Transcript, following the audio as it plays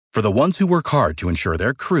For the ones who work hard to ensure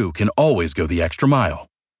their crew can always go the extra mile,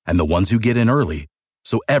 and the ones who get in early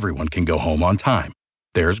so everyone can go home on time,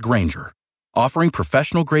 there's Grainger, offering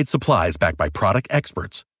professional-grade supplies backed by product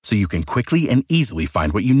experts so you can quickly and easily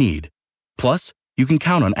find what you need. Plus, you can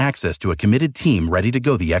count on access to a committed team ready to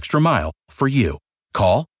go the extra mile for you.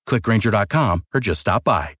 Call, click Grainger.com, or just stop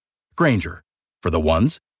by. Grainger, for the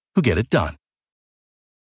ones who get it done.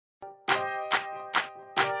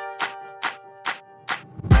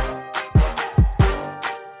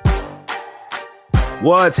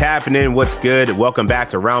 What's happening? What's good? Welcome back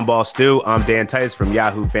to Roundball Stew. I'm Dan Tice from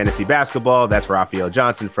Yahoo Fantasy Basketball. That's Raphael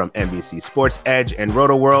Johnson from NBC Sports Edge and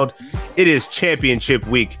Roto World. It is championship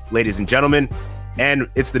week, ladies and gentlemen, and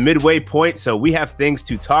it's the midway point, so we have things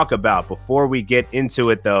to talk about. Before we get into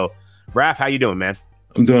it, though, Raph, how you doing, man?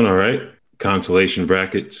 I'm doing all right. Consolation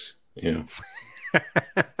brackets, you know.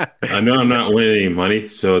 I know I'm not winning any money,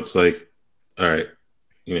 so it's like, all right.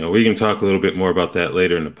 You know, we can talk a little bit more about that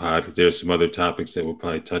later in the pod because there's some other topics that we'll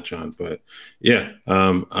probably touch on. But yeah,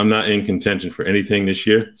 I'm not in contention for anything this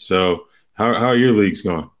year. So how are your leagues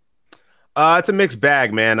going? It's a mixed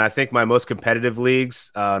bag, man. I think my most competitive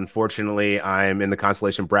leagues, unfortunately, I'm in the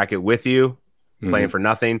consolation bracket with you, playing for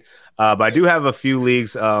nothing. But I do have a few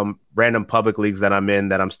leagues, random public leagues that I'm in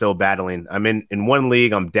that I'm still battling. I'm in one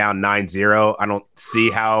league, I'm down 9-0. I don't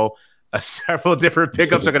see how several different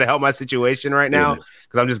pickups are going to help my situation right now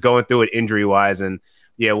because I'm just going through it injury wise. And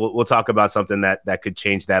yeah, we'll talk about something that could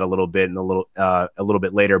change that a little bit and a little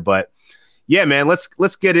bit later. But yeah, man,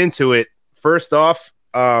 let's get into it. First off,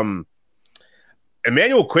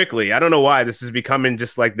 Immanuel Quickley. I don't know why this is becoming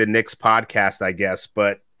just like the Knicks podcast, I guess,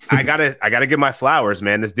 but I gotta give my flowers,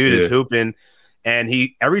 man. This dude is hooping, and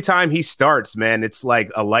every time he starts, man, it's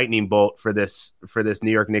like a lightning bolt for this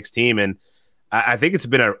New York Knicks team. And I think it's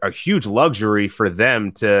been a huge luxury for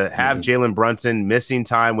them to have Jalen Brunson missing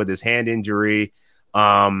time with his hand injury.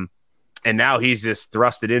 And now he's just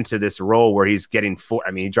thrusted into this role where he's getting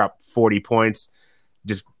he dropped 40 points,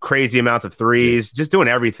 just crazy amounts of threes, just doing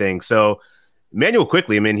everything. So Immanuel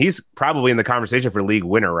Quickley, I mean, he's probably in the conversation for league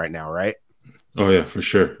winner right now, right? Oh, yeah, for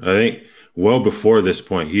sure. I think well before this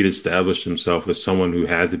point, he'd established himself as someone who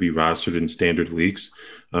had to be rostered in standard leagues,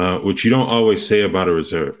 which you don't always say about a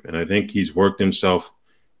reserve. And I think he's worked himself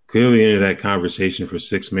clearly into that conversation for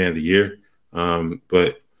sixth man of the year.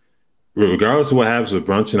 But regardless of what happens with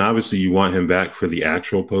Brunson, obviously you want him back for the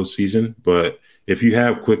actual postseason. But if you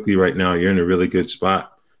have Quickley right now, you're in a really good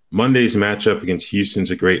spot. Monday's matchup against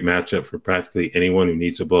Houston's a great matchup for practically anyone who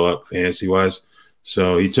needs to blow up fantasy-wise.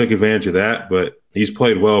 So he took advantage of that, but he's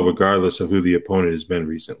played well regardless of who the opponent has been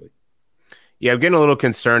recently. Yeah, I'm getting a little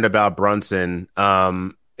concerned about Brunson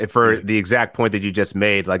for the exact point that you just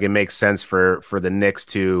made. Like, it makes sense for the Knicks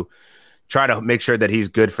to try to make sure that he's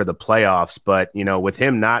good for the playoffs. But, you know, with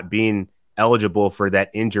him not being eligible for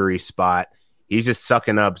that injury spot, he's just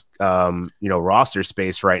sucking up, roster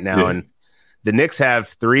space right now. Yeah. And the Knicks have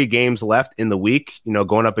 3 games left in the week,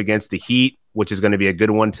 going up against the Heat, which is going to be a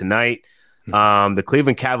good one tonight. The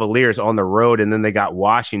Cleveland Cavaliers on the road, and then they got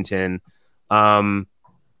Washington. I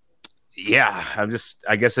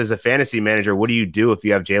guess as a fantasy manager, what do you do if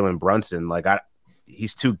you have Jalen Brunson? Like,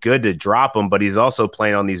 he's too good to drop him, but he's also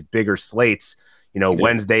playing on these bigger slates.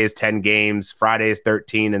 Wednesday is 10 games, Friday is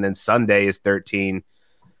 13, and then Sunday is 13.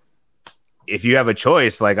 If you have a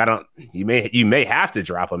choice, you may have to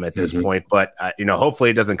drop him at this point, but hopefully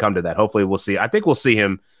it doesn't come to that. Hopefully we'll see. I think we'll see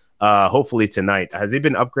him hopefully tonight. Has he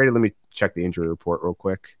been upgraded? Let me check the injury report real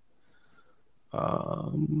quick. I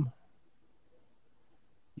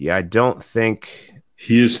don't think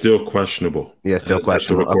he is still questionable. Yeah, still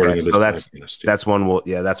questionable. Okay, so that's one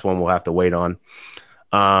we'll have to wait on.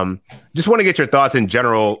 Just want to get your thoughts in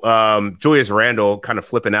general. Julius Randle kind of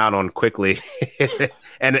flipping out on Quickley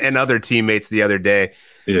and other teammates the other day.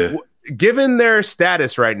 Yeah. Given their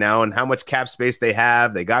status right now and how much cap space they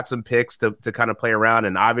have, they got some picks to kind of play around.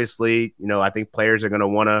 And obviously, I think players are going to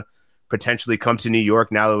want to potentially come to New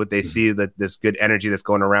York now that they see that this good energy that's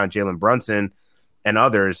going around Jalen Brunson and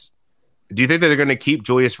others. Do you think that they're going to keep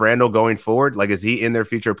Julius Randle going forward? Like, is he in their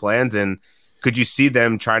future plans? And could you see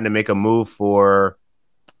them trying to make a move for,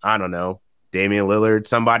 I don't know, Damian Lillard,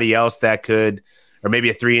 somebody else that could, or maybe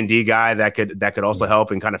a 3-and-D guy that could also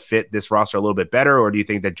help and kind of fit this roster a little bit better? Or do you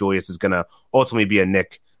think that Julius is going to ultimately be a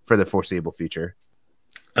Knick for the foreseeable future?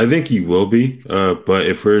 I think he will be. But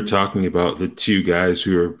if we're talking about the 3 guys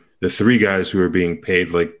who are being paid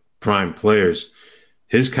like prime players,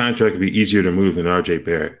 his contract would be easier to move than RJ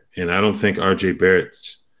Barrett. And I don't think RJ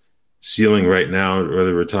Barrett's ceiling right now,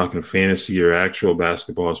 whether we're talking fantasy or actual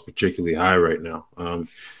basketball, is particularly high right now.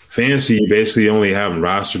 Fantasy, you basically only have him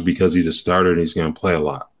rostered because he's a starter and he's going to play a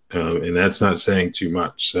lot. and that's not saying too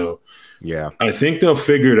much. So yeah, I think they'll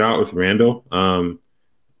figure it out with Randall.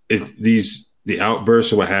 The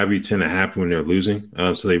outbursts or what have you tend to happen when they're losing.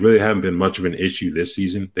 So they really haven't been much of an issue this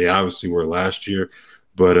season. They obviously were last year,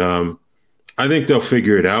 but I think they'll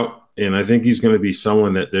figure it out. And I think he's going to be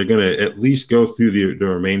someone that they're going to at least go through the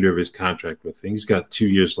remainder of his contract with. I think he's got 2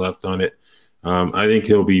 years left on it. I think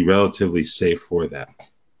he'll be relatively safe for that.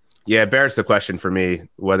 Yeah, it bears the question for me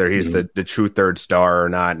whether he's the true third star or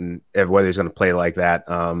not, and whether he's going to play like that.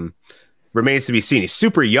 Remains to be seen. He's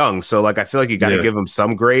super young, so like I feel like you got to give him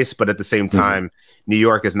some grace, but at the same time, New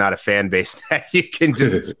York is not a fan base that you can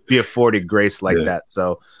just be afforded grace like that.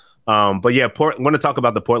 So, but yeah, want to talk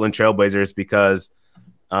about the Portland Trailblazers because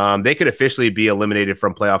they could officially be eliminated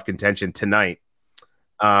from playoff contention tonight.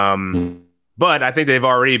 But I think they've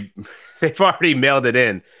already mailed it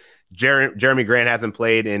in. Jeremy Grant hasn't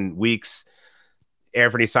played in weeks.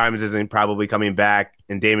 Anthony Simons isn't probably coming back,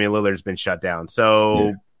 and Damian Lillard's been shut down.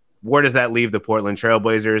 So where does that leave the Portland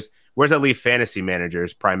Trailblazers? Where does that leave fantasy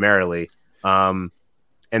managers primarily? And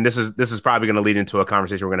this is probably going to lead into a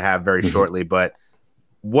conversation we're going to have very shortly. But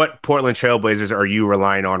what Portland Trailblazers are you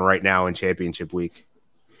relying on right now in championship week?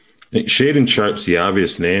 Shaedon Sharpe's the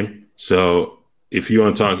obvious name. So if you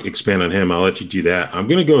want to expand on him, I'll let you do that. I'm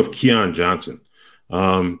going to go with Keon Johnson.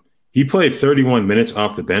 He played 31 minutes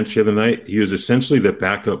off the bench the other night. He was essentially the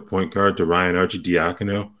backup point guard to Ryan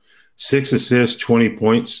Arcidiacono. 6 assists, 20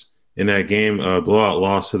 points in that game, blowout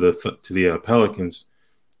loss to the Pelicans.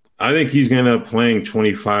 I think he's going to end up playing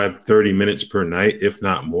 25, 30 minutes per night, if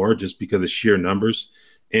not more, just because of sheer numbers.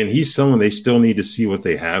 And he's someone they still need to see what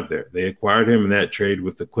they have there. They acquired him in that trade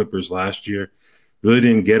with the Clippers last year. Really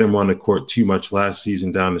didn't get him on the court too much last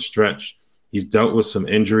season down the stretch. He's dealt with some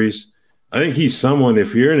injuries. I think he's someone,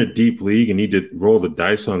 if you're in a deep league and need to roll the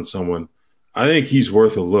dice on someone, I think he's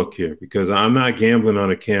worth a look here because I'm not gambling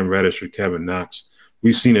on a Cam Reddish or Kevin Knox.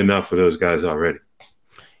 We've seen enough of those guys already.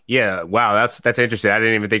 Yeah, wow, that's interesting. I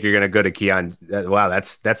didn't even think you're going to go to Keon. Wow,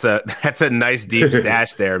 that's a nice deep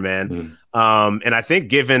stash there, man. And I think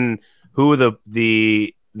given who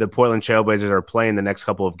the Portland Trailblazers are playing the next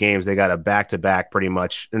couple of games, they got a back-to-back pretty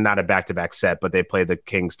much, not a back-to-back set, but they play the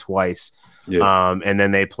Kings twice. Yeah. And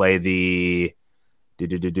then they play the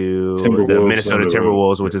Minnesota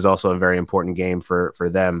Timberwolves, which is also a very important game for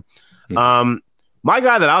them. My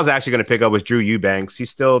guy that I was actually going to pick up was Drew Eubanks.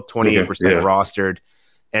 He's still 28% rostered.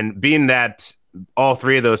 And being that all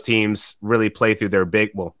three of those teams really play through their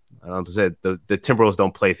big – well, I don't have to say the Timberwolves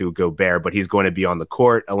don't play through Gobert, but he's going to be on the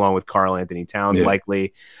court along with Karl Anthony Towns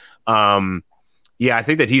likely. I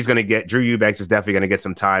think that he's going to get – Drew Eubanks is definitely going to get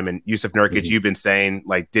some time. And Yusuf Nurkic, you've been saying,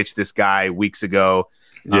 like, ditch this guy weeks ago.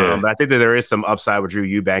 But I think that there is some upside with Drew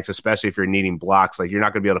Eubanks, especially if you're needing blocks. Like, you're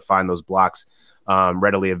not going to be able to find those blocks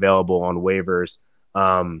readily available on waivers.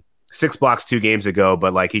 6 blocks 2 games ago,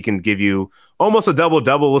 but like he can give you almost a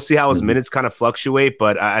double-double. We'll see how his minutes kind of fluctuate,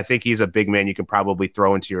 but I think he's a big man you can probably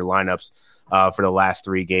throw into your lineups for the last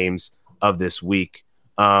 3 games of this week.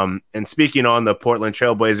 And speaking on the Portland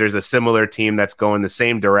Trailblazers, a similar team that's going the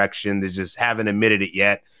same direction. They just haven't admitted it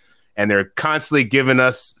yet. And they're constantly giving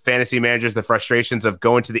us fantasy managers the frustrations of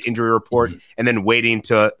going to the injury report and then waiting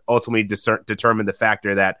to ultimately determine the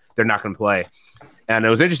factor that they're not going to play. And it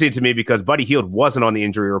was interesting to me because Buddy Hield wasn't on the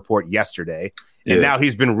injury report yesterday, and now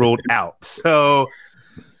he's been ruled out. So,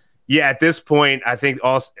 at this point, I think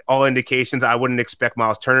all indications, I wouldn't expect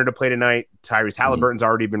Miles Turner to play tonight. Tyrese Halliburton's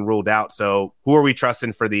already been ruled out. So who are we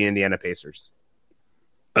trusting for the Indiana Pacers?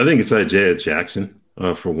 I think it's Isaiah Jackson,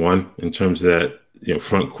 for one, in terms of that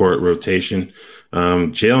front court rotation.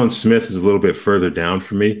 Jalen Smith is a little bit further down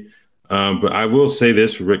for me. But I will say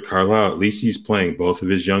this for Rick Carlisle, at least he's playing both of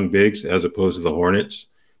his young bigs as opposed to the Hornets.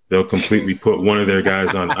 They'll completely put one of their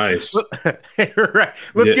guys on ice. Right.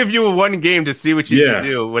 Let's give you one game to see what you can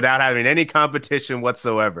do without having any competition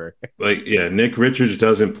whatsoever. Nick Richards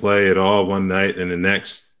doesn't play at all one night, and the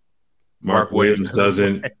next Mark Williams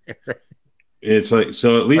doesn't. It's like,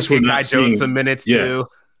 so at least we're not seeing some minutes too.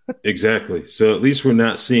 Exactly. So at least we're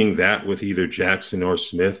not seeing that with either Jackson or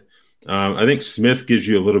Smith. I think Smith gives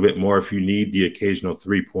you a little bit more if you need the occasional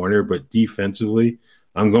 3-pointer, but defensively,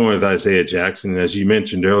 I'm going with Isaiah Jackson. And as you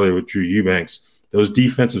mentioned earlier with Drew Eubanks, those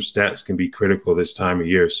defensive stats can be critical this time of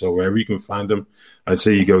year. So wherever you can find them, I'd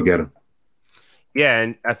say you go get them. Yeah,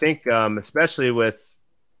 and I think especially with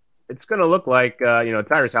it's going to look like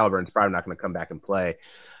Tyrese Halliburton's probably not going to come back and play.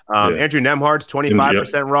 Andrew Nembhard's 25%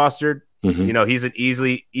 rostered. He's an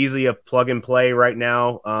easily a plug and play right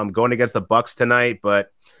now. Going against the Bucks tonight,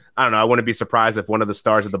 but I don't know. I wouldn't be surprised if one of the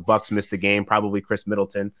stars of the Bucks missed the game, probably Chris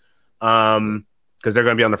Middleton. because they're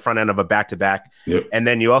going to be on the front end of a back-to-back. Yep. And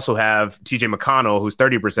then you also have TJ McConnell, who's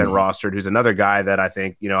 30% rostered, who's another guy that I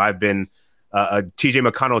think, I've been a TJ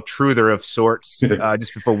McConnell truther of sorts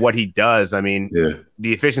just for what he does. I mean,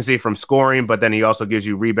 the efficiency from scoring, but then he also gives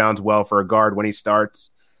you rebounds well for a guard when he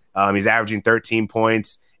starts. He's averaging 13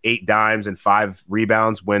 points, 8 dimes, and 5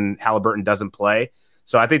 rebounds when Halliburton doesn't play.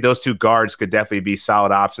 So I think those two guards could definitely be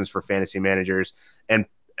solid options for fantasy managers. And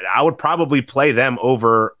I would probably play them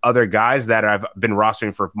over other guys that I've been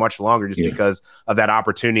rostering for much longer just because of that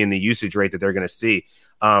opportunity and the usage rate that they're going to see.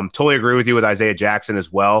 Totally agree with you with Isaiah Jackson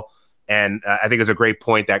as well. And I think it's a great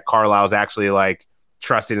point that Carlisle's actually like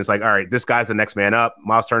trusting. It's like, all right, this guy's the next man up.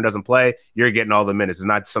 Miles Turner doesn't play. You're getting all the minutes. It's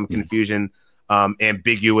not some confusion,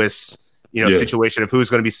 ambiguous, situation of who's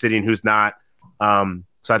going to be sitting, who's not.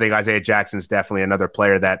 So I think Isaiah Jackson is definitely another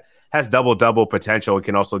player that has double-double potential. It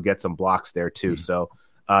can also get some blocks there too. So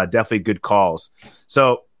definitely good calls.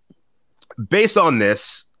 So based on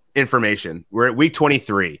this information, we're at week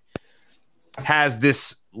 23. Has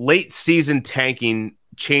this late season tanking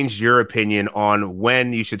changed your opinion on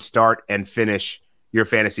when you should start and finish your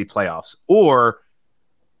fantasy playoffs? Or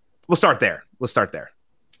we'll start there.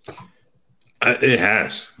 It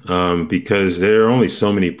has, because there are only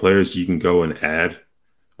so many players you can go and add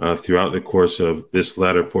throughout the course of this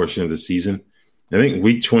latter portion of the season. I think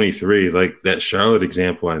week 23, like that Charlotte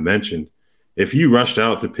example I mentioned, if you rushed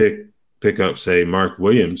out to pick up, say, Mark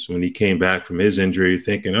Williams when he came back from his injury,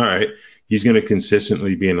 thinking, all right, he's going to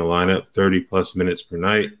consistently be in the lineup 30-plus minutes per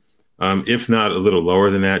night, if not a little lower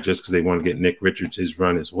than that, just because they want to get Nick Richards his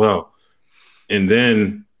run as well. And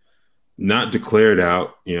then not declared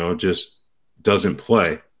out, just doesn't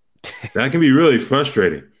play. That can be really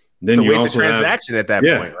frustrating. Then it's a you waste also of transaction at that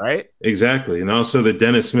point, right? Exactly. And also the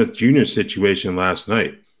Dennis Smith Jr. situation last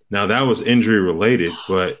night. Now that was injury related,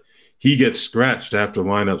 but he gets scratched after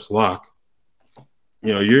lineups lock.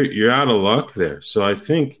 You're out of luck there. So I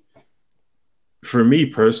think for me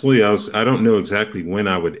personally, I don't know exactly when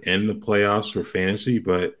I would end the playoffs for fantasy,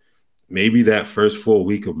 but maybe that first full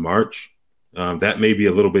week of March. That may be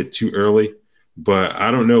a little bit too early, but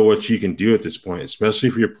I don't know what you can do at this point, especially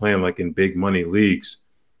if you're playing like in big money leagues.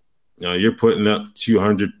 You're putting up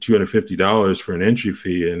 $200, $250 for an entry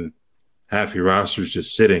fee, and half your roster is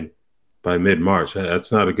just sitting by mid-March.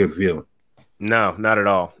 That's not a good feeling. No, not at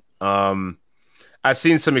all. I've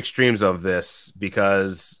seen some extremes of this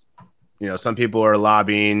because, some people are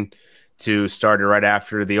lobbying to start it right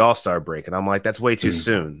after the All-Star break, and I'm like, that's way too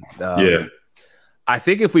soon. I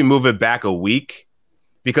think if we move it back a week,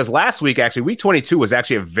 because last week, actually, week 22 was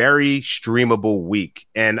actually a very streamable week.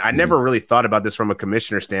 And I never really thought about this from a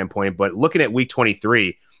commissioner standpoint, but looking at week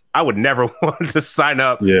 23, I would never want to sign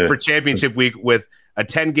up for championship week with a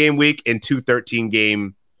 10-game week and 2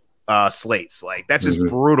 13-game slates. Like, that's just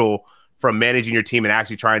brutal from managing your team and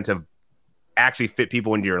actually trying to actually fit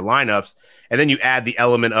people into your lineups. And then you add the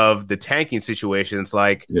element of the tanking situation. It's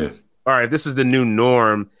like, all right, if this is the new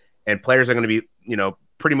norm and players are going to be,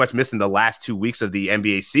 pretty much missing the last 2 weeks of the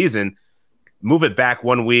NBA season, move it back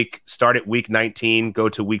 1 week, start at week 19, go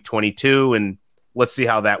to week 22, and let's see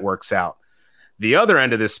how that works out. The other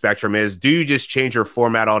end of this spectrum is, do you just change your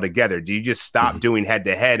format altogether? Do you just stop doing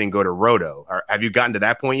head-to-head and go to roto? Or have you gotten to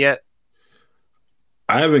that point yet?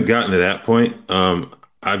 I haven't gotten to that point.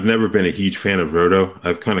 I've never been a huge fan of roto.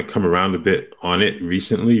 I've kind of come around a bit on it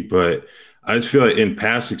recently, but I just feel like in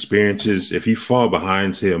past experiences, if you fall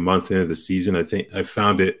behind, say, a month into the season, I think I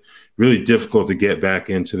found it really difficult to get back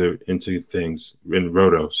into things in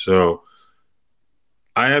roto. So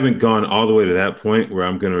I haven't gone all the way to that point where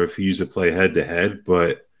I'm going to refuse to play head to head,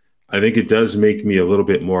 but I think it does make me a little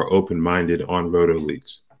bit more open-minded on roto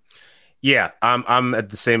leagues. Yeah, I'm at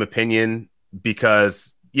the same opinion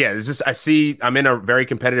because it's just I'm in a very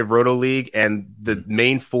competitive roto league, and the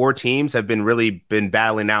main 4 teams have been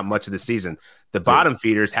battling out much of the season. The bottom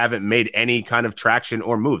feeders haven't made any kind of traction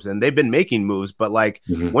or moves, and they've been making moves, but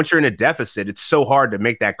once you're in a deficit, it's so hard to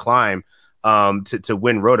make that climb to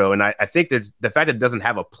win roto. And I think that the fact that it doesn't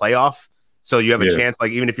have a playoff, so you have a chance,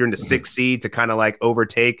 like even if you're in the 6th seed, to kind of like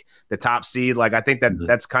overtake the top seed. Like I think that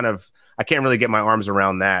that's kind of, I can't really get my arms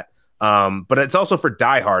around that. But it's also for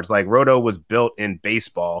diehards. Like roto was built in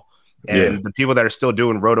baseball, and the people that are still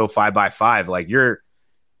doing roto 5x5, like you're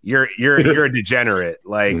a degenerate.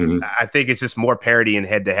 Like I think it's just more parity in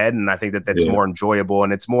head to head, and I think that's more enjoyable,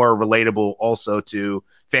 and it's more relatable also to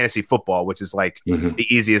fantasy football, which is like the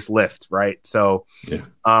easiest lift, right? So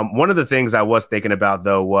one of the things I was thinking about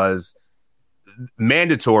though was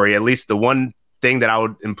mandatory. At least the one thing that I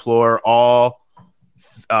would implore all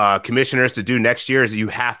commissioners to do next year is you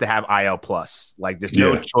have to have IL plus. Like there's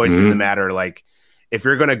no choice in the matter. Like if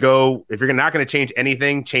you're not going to change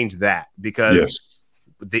anything, change that, because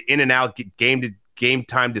the in and out game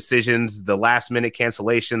time decisions, the last minute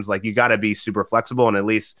cancellations, like you got to be super flexible. And at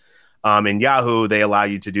least in Yahoo, they allow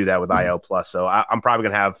you to do that with IL Plus. So I'm probably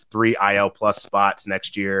going to have 3 IL Plus spots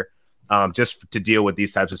next year just to deal with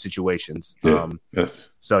these types of situations.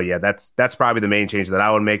 So yeah, that's probably the main change that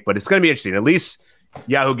I would make, but it's going to be interesting. At least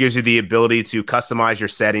Yahoo gives you the ability to customize your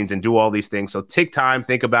settings and do all these things. So take time,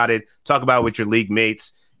 think about it, talk about it with your league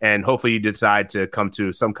mates, and hopefully you decide to come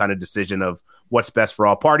to some kind of decision of what's best for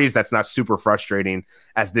all parties. That's not super frustrating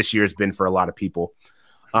as this year has been for a lot of people.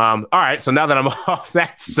 All right, so now that I'm off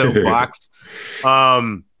that soapbox,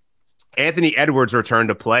 Anthony Edwards returned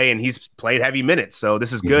to play, and he's played heavy minutes. So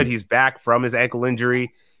this is good. He's back from his ankle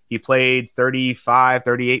injury. He played 35,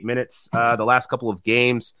 38 minutes the last couple of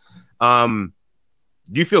games.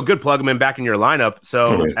 You feel good plugging him in back in your lineup.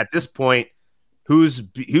 So at this point, who's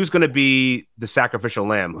going to be the sacrificial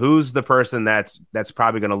lamb? Who's the person that's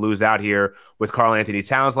probably going to lose out here with Karl Anthony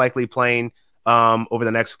Towns likely playing over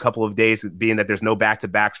the next couple of days, being that there's no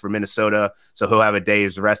back-to-backs for Minnesota, so he'll have a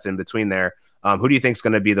day's rest in between there. Who do you think is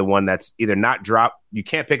going to be the one that's either not dropped, you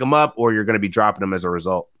can't pick him up, or you're going to be dropping him as a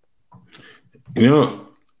result?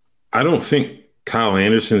 I don't think Kyle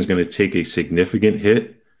Anderson is going to take a significant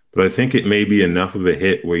hit, but I think it may be enough of a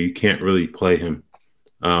hit where you can't really play him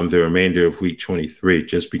the remainder of week 23,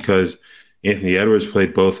 just because Anthony Edwards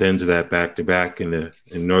played both ends of that back-to-back in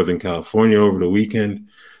Northern California over the weekend.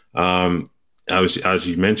 As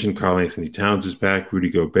you mentioned, Karl Anthony Towns is back. Rudy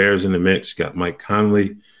Gobert's in the mix. Got Mike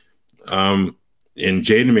Conley. And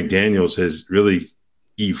Jaden McDaniels has really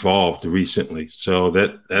evolved recently. So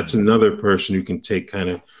that's another person who can take kind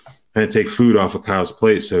of take food off of Kyle's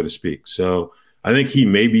plate, so to speak. So I think he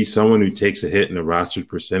may be someone who takes a hit in the roster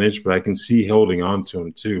percentage, but I can see holding on to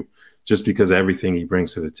him too, just because of everything he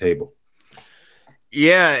brings to the table.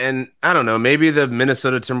 Yeah, and I don't know, maybe the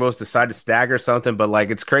Minnesota Timberwolves decide to stagger something, but like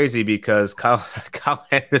it's crazy because Kyle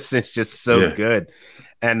Anderson's just so good.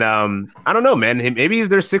 And I don't know, man. Maybe he's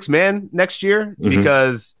their sixth man next year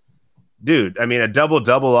because, dude, I mean,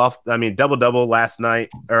 double-double last night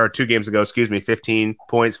or 2 games ago, 15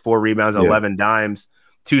 points, 4 rebounds, 11 dimes,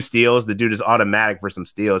 2 steals. The dude is automatic for some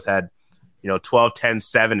steals. Had, 12, 10,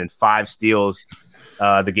 7, and 5 steals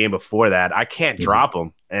the game before that. I can't drop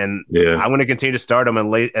him. And I'm going to continue to start him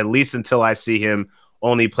at least until I see him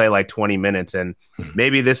only play like 20 minutes. And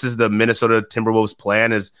maybe this is the Minnesota Timberwolves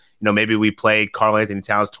plan is, maybe we play Karl Anthony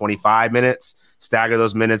Towns 25 minutes, stagger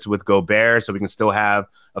those minutes with Gobert so we can still have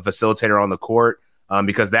a facilitator on the court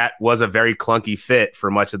because that was a very clunky fit for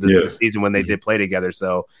much of the season when they did play together.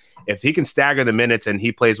 So if he can stagger the minutes and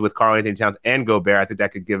he plays with Karl Anthony Towns and Gobert, I think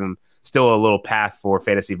that could give him still a little path for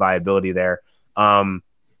fantasy viability there.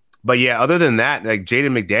 But yeah, other than that, like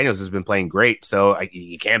Jaden McDaniels has been playing great, so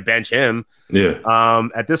you can't bench him.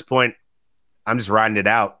 At this point, I'm just riding it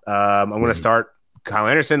out. I'm going to start Kyle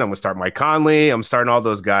Anderson. I'm going to start Mike Conley. I'm starting all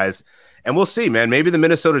those guys, and we'll see, man. Maybe the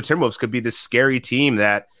Minnesota Timberwolves could be this scary team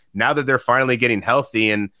that now that they're finally getting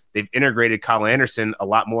healthy and they've integrated Kyle Anderson a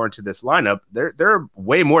lot more into this lineup, they're a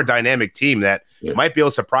way more dynamic team that might be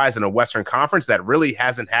able to surprise in a Western Conference that really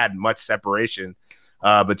hasn't had much separation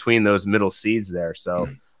between those middle seeds there. So.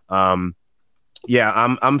 I'm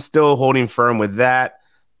still holding firm with that.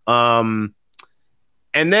 And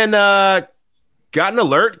then got an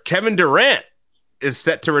alert. Kevin Durant is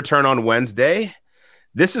set to return on Wednesday.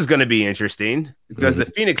 This is going to be interesting because the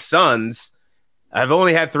Phoenix Suns have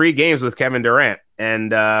only had 3 games with Kevin Durant.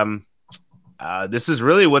 And this is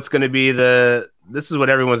really what's going to be this is what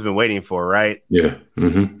everyone's been waiting for, right?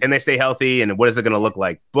 Can they stay healthy? And what is it going to look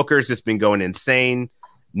like? Booker's just been going insane.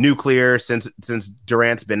 Nuclear since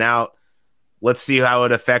Durant's been out. Let's see how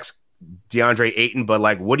it affects DeAndre Ayton. But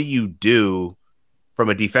like, what do you do from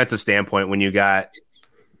a defensive standpoint when you got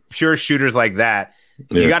pure shooters like that?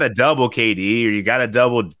 You got to double KD or you got to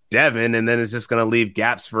double Devin, and then it's just going to leave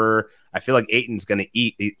gaps for. I feel like Ayton's going to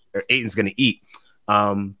eat.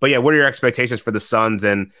 But yeah, what are your expectations for the Suns?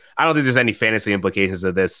 And I don't think there's any fantasy implications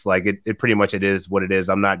of this. Like it pretty much it is what it is.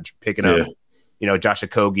 I'm not picking up. Josh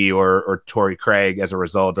Okogie or Torrey Craig as a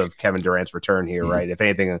result of Kevin Durant's return here, right? If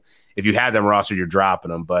anything, if you had them rostered, you're dropping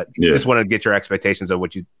them. But just want to get your expectations of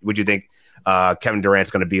what you think Kevin Durant's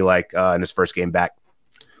going to be like in his first game back.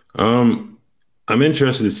 I'm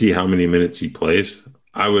interested to see how many minutes he plays.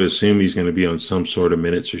 I would assume he's going to be on some sort of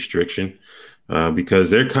minutes restriction because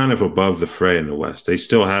they're kind of above the fray in the West. They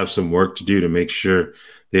still have some work to do to make sure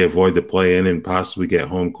they avoid the play-in and possibly get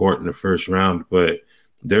home court in the first round, but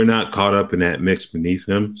they're not caught up in that mix beneath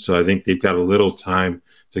them. So I think they've got a little time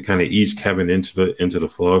to kind of ease Kevin into the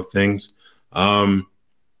flow of things.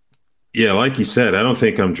 Yeah, like you said, I don't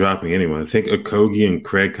think I'm dropping anyone. I think Okogie and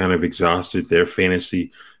Craig kind of exhausted their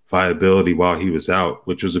fantasy viability while he was out,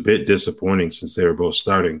 which was a bit disappointing since they were both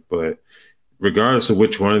starting. But regardless of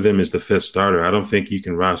which one of them is the fifth starter, I don't think you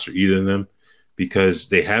can roster either of them because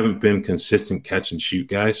they haven't been consistent catch and shoot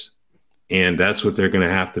guys. And that's what they're going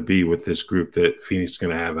to have to be with this group that Phoenix is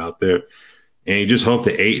going to have out there. And you just hope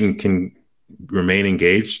that Ayton can remain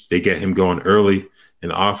engaged. They get him going early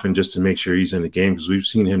and often just to make sure he's in the game because we've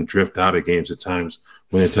seen him drift out of games at times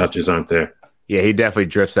when the touches aren't there. Yeah, he definitely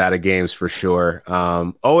drifts out of games for sure.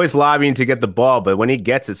 Always lobbying to get the ball, but when he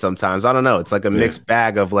gets it sometimes, I don't know. It's like a mixed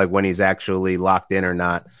bag of like when he's actually locked in or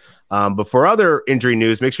not. But for other injury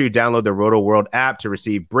news, make sure you download the Roto World app to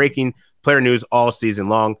receive breaking player news all season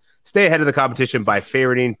long. Stay ahead of the competition by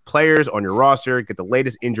favoriting players on your roster. Get the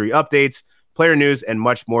latest injury updates, player news, and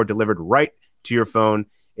much more delivered right to your phone.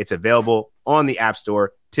 It's available on the App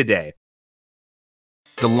Store today.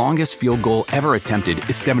 The longest field goal ever attempted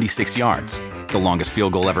is 76 yards. The longest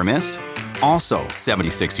field goal ever missed? Also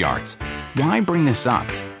 76 yards. Why bring this up?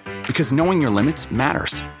 Because knowing your limits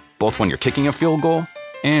matters, both when you're kicking a field goal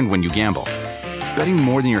and when you gamble. Betting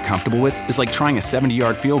more than you're comfortable with is like trying a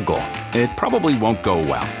 70-yard field goal. It probably won't go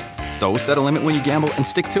well. So set a limit when you gamble and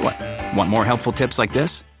stick to it. Want more helpful tips like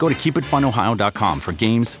this? Go to keepitfunohio.com for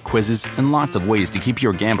games, quizzes, and lots of ways to keep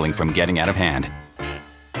your gambling from getting out of hand.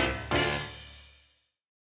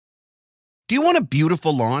 Do you want a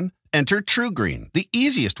beautiful lawn? Enter TruGreen, the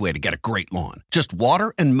easiest way to get a great lawn. Just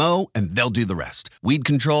water and mow, and they'll do the rest. Weed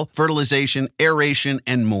control, fertilization, aeration,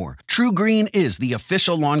 and more. TruGreen is the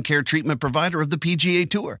official lawn care treatment provider of the PGA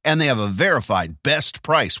Tour, and they have a verified best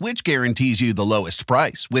price, which guarantees you the lowest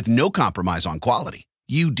price with no compromise on quality.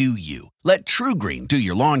 You do you. Let TruGreen do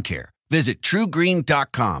your lawn care. Visit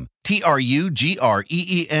TruGreen.com,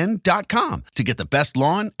 TRUGREEN.com to get the best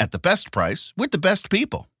lawn at the best price with the best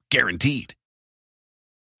people. Guaranteed.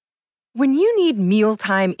 When you need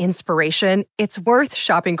mealtime inspiration, it's worth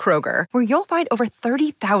shopping Kroger, where you'll find over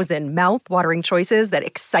 30,000 mouth-watering choices that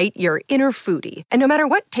excite your inner foodie. And no matter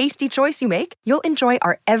what tasty choice you make, you'll enjoy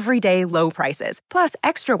our everyday low prices, plus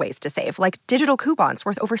extra ways to save, like digital coupons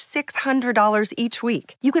worth over $600 each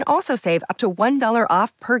week. You can also save up to $1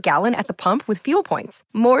 off per gallon at the pump with fuel points.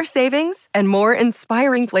 More savings and more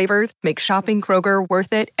inspiring flavors make shopping Kroger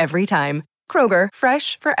worth it every time. Kroger,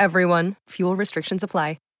 fresh for everyone. Fuel restrictions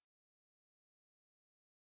apply.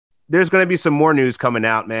 There's going to be some more news coming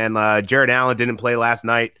out, man. Jarrett Allen didn't play last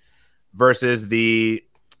night versus the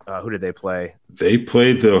who did they play? They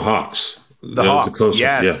played the Hawks. The Hawks.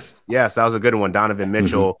 Yes, that was a good one. Donovan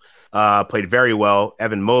Mitchell played very well.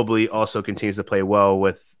 Evan Mobley also continues to play well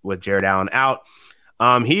with Jarrett Allen out.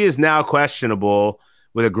 He is now questionable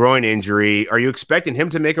with a groin injury. Are you expecting him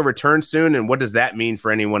to make a return soon? And what does that mean for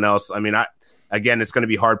anyone else? I mean, again, it's going to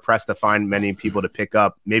be hard pressed to find many people to pick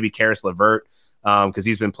up. Maybe Khris LeVert. Because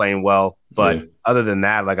he's been playing well. But other than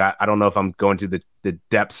that, like I don't know if I'm going to the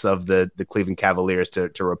depths of the Cleveland Cavaliers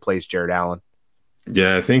to replace Jarrett Allen.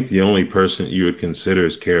 Yeah, I think the only person you would consider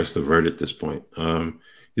is Khris LeVert at this point.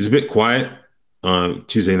 He's a bit quiet on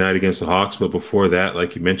Tuesday night against the Hawks, but before that,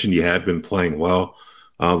 like you mentioned, he had been playing well.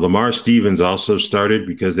 Lamar Stevens also started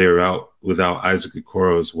because they were out without Isaac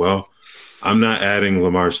Okoro as well. I'm not adding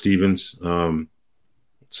Lamar Stevens.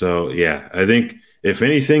 So, yeah, I think – if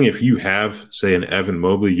anything, if you have, say, an Evan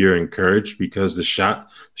Mobley, you're encouraged because the shot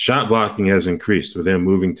blocking has increased with him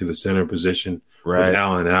moving to the center position, with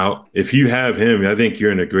Allen out. If you have him, I think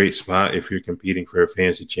you're in a great spot if you're competing for a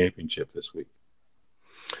fantasy championship this week.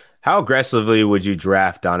 How aggressively would you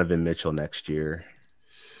draft Donovan Mitchell next year?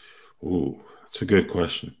 Ooh, that's a good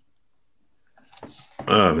question.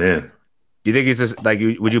 Oh, man. You think he's just like,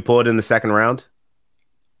 would you pull it in the second round?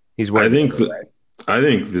 I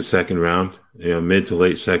think the second round, mid to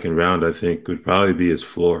late second round, I think would probably be his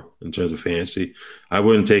floor in terms of fantasy. I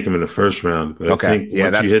wouldn't take him in the first round, but I think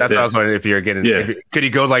that's what I was wondering if you're getting. Yeah. Could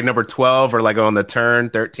he go like number 12 or like on the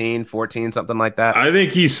turn, 13, 14, something like that? I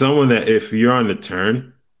think he's someone that if you're on the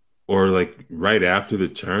turn or like right after the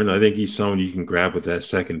turn, I think he's someone you can grab with that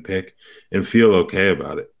second pick and feel okay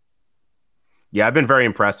about it. Yeah, I've been very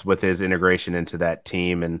impressed with his integration into that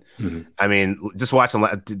team. And I mean, just watching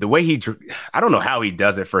the way I don't know how he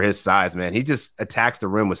does it for his size, man. He just attacks the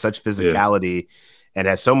rim with such physicality and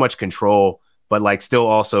has so much control, but like still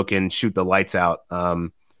also can shoot the lights out.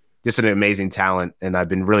 Just an amazing talent. And I've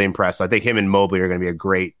been really impressed. I think him and Mobley are going to be a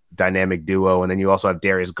great dynamic duo. And then you also have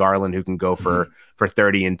Darius Garland who can go for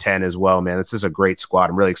 30 and 10 as well, man. This is a great squad.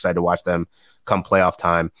 I'm really excited to watch them come playoff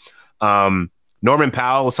time. Norman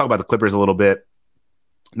Powell, let's talk about the Clippers a little bit.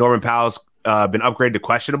 Norman Powell's been upgraded to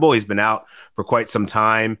questionable. He's been out for quite some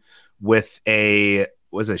time with a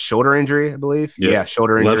was a shoulder injury, I believe. Yeah,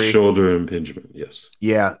 shoulder injury. Left shoulder impingement, yes.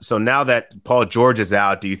 Yeah. So now that Paul George is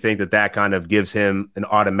out, do you think that kind of gives him an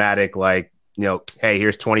automatic, like, hey,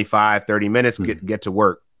 here's 25, 30 minutes, get to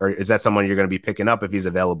work? Or is that someone you're going to be picking up if he's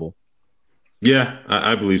available? Yeah,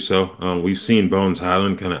 I believe so. We've seen Bones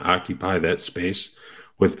Highland kind of occupy that space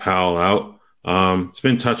with Powell out. It's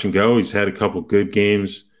been touch and go. He's had a couple good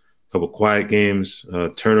games, a couple quiet games.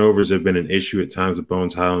 Turnovers have been an issue at times with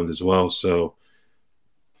Bones Highland as well. So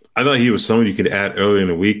I thought he was someone you could add early in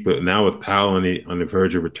the week, but now with Powell on the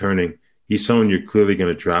verge of returning, he's someone you're clearly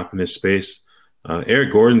going to drop in this space.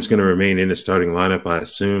 Eric Gordon's going to remain in the starting lineup, I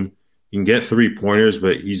assume. You can get 3-pointers,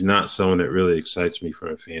 but he's not someone that really excites me from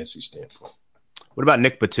a fantasy standpoint. What about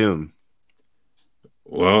Nick Batum?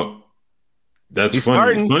 Well, that's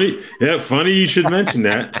funny. Yeah, funny you should mention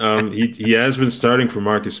that. He has been starting for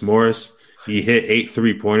Marcus Morris. He hit 8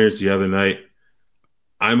 3-pointers the other night.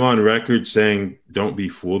 I'm on record saying don't be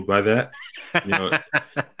fooled by that.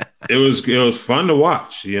 It was fun to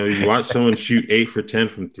watch. You watch someone shoot 8 for 10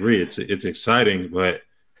 from 3. It's exciting, but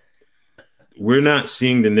we're not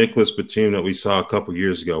seeing the Nicholas Batum that we saw a couple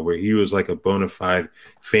years ago, where he was like a bona fide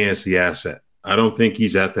fantasy asset. I don't think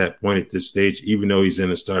he's at that point at this stage, even though he's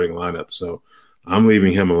in the starting lineup. So I'm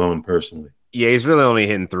leaving him alone personally. Yeah, he's really only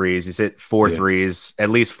hitting threes. He's hit 4 threes,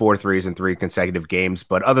 at least 4 threes in 3 consecutive games.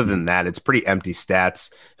 But other than that, it's pretty empty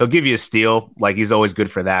stats. He'll give you a steal. Like, he's always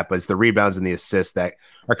good for that. But it's the rebounds and the assists that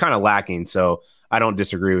are kind of lacking. So I don't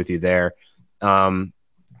disagree with you there.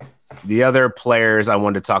 The other players I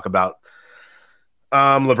wanted to talk about,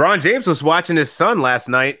 LeBron James was watching his son last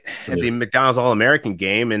night at the McDonald's All-American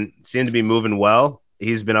game and seemed to be moving well.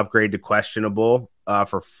 He's been upgraded to questionable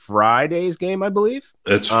for Friday's game, I believe.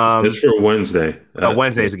 That's for Wednesday.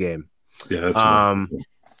 Wednesday's game. Yeah. That's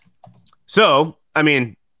so, I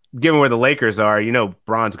mean, given where the Lakers are,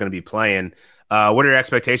 Bron's going to be playing. What are your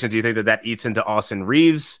expectations? Do you think that eats into Austin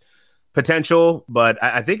Reeves' potential? But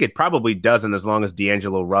I think it probably doesn't, as long as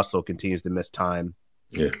D'Angelo Russell continues to miss time.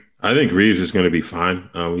 Yeah, I think Reeves is going to be fine.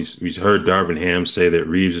 We heard Darvin Ham say that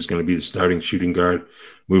Reeves is going to be the starting shooting guard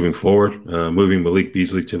moving forward, moving Malik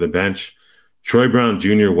Beasley to the bench. Troy Brown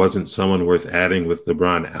Jr. wasn't someone worth adding with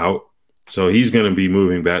LeBron out, so he's going to be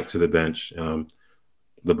moving back to the bench.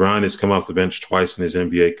 LeBron has come off the bench twice in his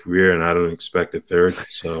NBA career, and I don't expect a third.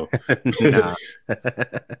 So,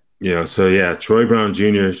 Troy Brown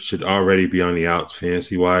Jr. should already be on the outs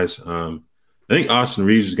fantasy-wise. I think Austin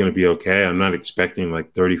Reeves is going to be okay. I'm not expecting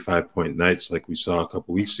like 35-point nights like we saw a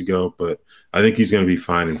couple weeks ago, but I think he's going to be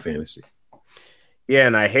fine in fantasy. Yeah,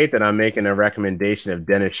 and I hate that I'm making a recommendation of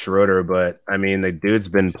Dennis Schroeder, but I mean, the dude's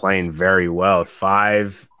been playing very well. At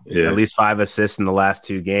least 5 assists in the last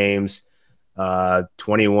 2 games,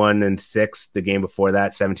 21-6 the game before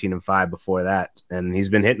that, 17-5 before that. And he's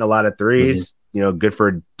been hitting a lot of threes, good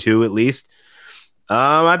for 2 at least.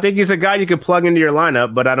 I think he's a guy you could plug into your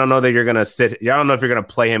lineup, but I don't know that you're going to I don't know if you're going to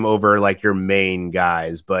play him over like your main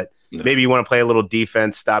guys, but maybe you want to play a little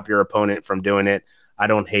defense, stop your opponent from doing it. I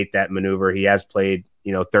don't hate that maneuver. He has played,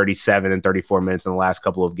 37 and 34 minutes in the last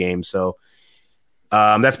couple of games. So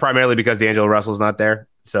that's primarily because D'Angelo Russell's not there.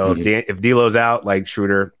 So if D'Lo's out, like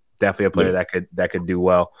Schroeder, definitely a player that could do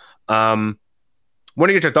well. Want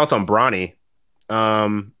to get your thoughts on Bronny.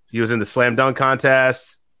 He was in the slam dunk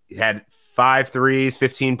contest. He had 5 threes,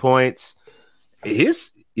 15 points. He's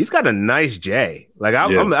got a nice J. Like I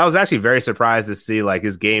was actually very surprised to see like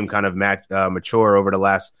his game kind of mature over the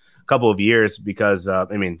last couple of years because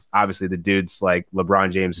obviously the dude's like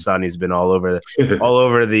LeBron James' son. He's been all over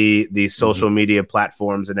the social media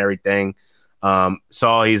platforms and everything.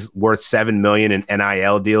 Saw he's worth $7 million in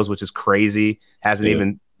NIL deals, which is crazy. Hasn't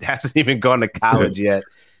even gone to college yet.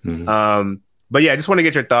 But yeah, I just want to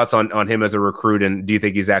get your thoughts on him as a recruit, and do you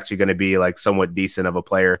think he's actually going to be like somewhat decent of a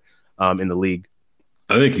player in the league?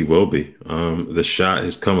 I think he will be. The shot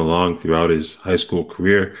has come along throughout his high school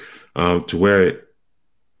career to where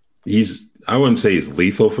I wouldn't say he's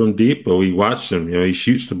lethal from deep, but we watched him. He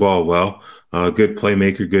shoots the ball well, good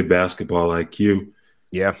playmaker, good basketball IQ.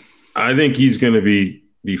 Yeah. I think he's going to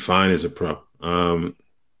be fine as a pro.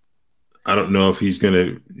 I don't know if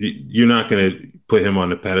you're not going to put him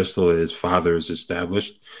on the pedestal that his father has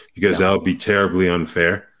established because that would be terribly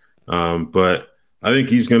unfair. But I think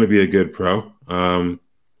he's going to be a good pro.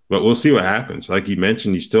 But we'll see what happens. Like you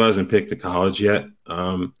mentioned, he still hasn't picked a college yet.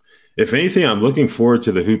 If anything, I'm looking forward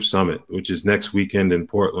to the Hoop Summit, which is next weekend in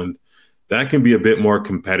Portland. That can be a bit more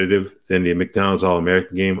competitive than the McDonald's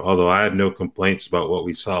All-American game, although I had no complaints about what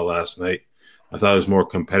we saw last night. I thought it was more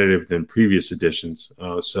competitive than previous editions.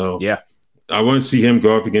 I want to see him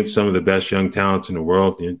go up against some of the best young talents in the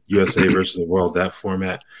world, in USA versus the world, that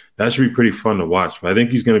format. That should be pretty fun to watch. But I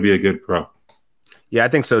think he's going to be a good pro. Yeah, I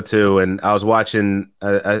think so too. And I was watching,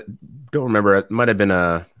 I don't remember, it might have been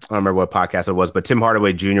I don't remember what podcast it was, but Tim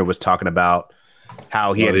Hardaway Jr. was talking about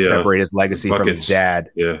how he had to separate his legacy from his dad.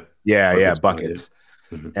 Buckets.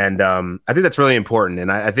 Mm-hmm. And I think that's really important.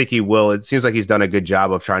 And I think he will. It seems like he's done a good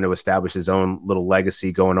job of trying to establish his own little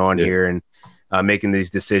legacy going on here and making these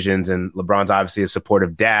decisions. And LeBron's obviously a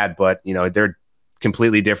supportive dad, but, you know, they're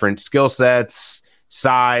completely different skill sets,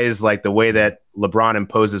 size, like the way that LeBron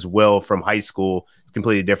imposes will from high school is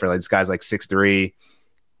completely different. Like this guy's like 6'3",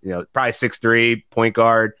 you know, probably 6'3", point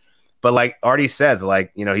guard. But like Artie says,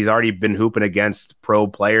 like, you know, he's already been hooping against pro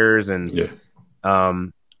players and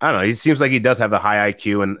I don't know. He seems like he does have a high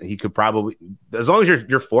IQ and he could probably, as long as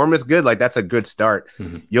your form is good, like that's a good start.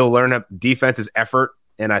 Mm-hmm. You'll learn how defense is effort.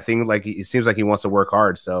 And I think like it seems like he wants to work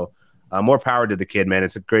hard. So more power to the kid, man.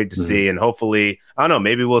 It's great to see. And hopefully, I don't know,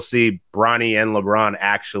 maybe we'll see Bronny and LeBron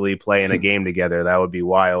actually play in a game together. That would be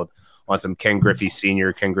wild on some Ken Griffey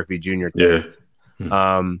Sr., Ken Griffey Jr. thing.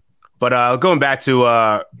 Yeah. But going back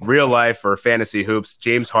to real life or fantasy hoops,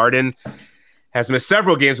 James Harden has missed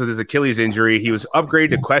several games with his Achilles injury. He was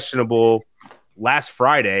upgraded to questionable last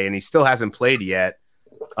Friday, and he still hasn't played yet.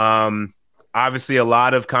 Obviously, a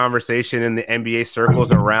lot of conversation in the NBA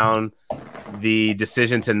circles around the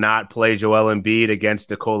decision to not play Joel Embiid against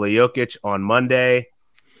Nikola Jokic on Monday.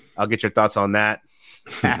 I'll get your thoughts on that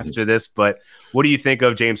after this. But what do you think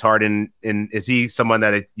of James Harden? And is he someone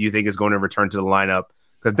that you think is going to return to the lineup?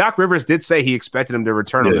 Because Doc Rivers did say he expected him to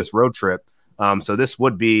return on this road trip. So this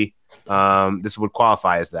would be this would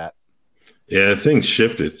qualify as that. Yeah, things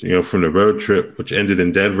shifted, you know, from the road trip, which ended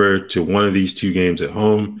in Denver, to one of these two games at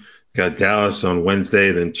home. Got Dallas on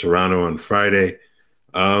Wednesday, then Toronto on Friday.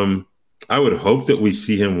 I would hope that we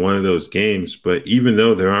see him one of those games, but even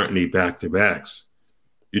though there aren't any back-to-backs,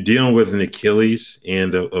 you're dealing with an Achilles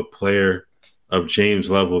and a player of James'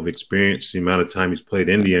 level of experience, the amount of time he's played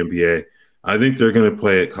in the NBA. I think they're going to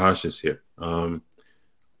play it cautious here.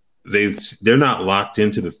 They're not locked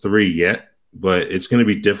into the 3 yet, but it's going to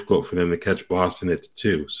be difficult for them to catch Boston at the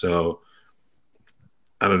 2. So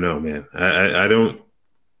I don't know, man. I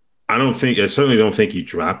certainly don't think you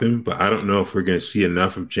drop him, but I don't know if we're going to see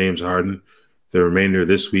enough of James Harden the remainder of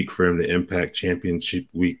this week for him to impact championship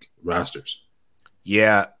week rosters.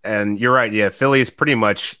 Yeah, and you're right. Yeah, Philly's pretty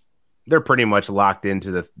much locked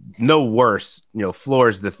into the no worse, you know,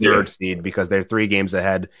 floor's the 3rd seed because they're 3 games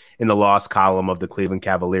ahead in the loss column of the Cleveland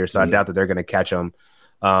Cavaliers. So I doubt that they're going to catch them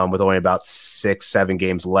with only about 6-7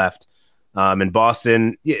 games left. In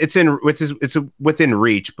Boston, it's within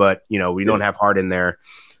reach, but you know, we don't have Harden there.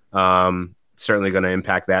 Certainly going to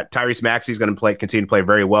impact that. Tyrese Maxey's going to continue to play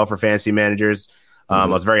very well for fantasy managers. I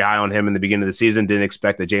was very high on him in the beginning of the season. Didn't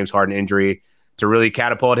expect the James Harden injury to really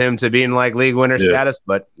catapult him to being like league winner status,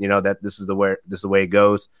 but you know that this is the way it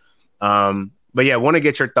goes. But yeah, I want to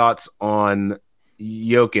get your thoughts on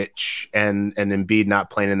Jokic and Embiid not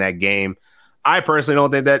playing in that game. I personally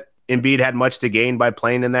don't think that Embiid had much to gain by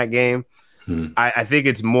playing in that game. I think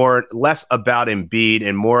it's less about Embiid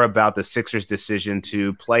and more about the Sixers' decision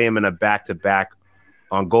to play him in a back-to-back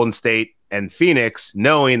on Golden State and Phoenix,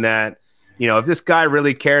 knowing that, you know, if this guy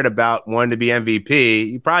really cared about wanting to be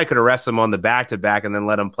MVP, you probably could arrest him on the back-to-back and then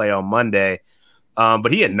let him play on Monday.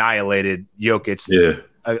 But he annihilated Jokic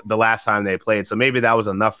the last time they played. So maybe that was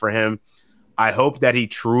enough for him. I hope that he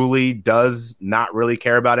truly does not really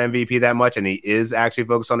care about MVP that much and he is actually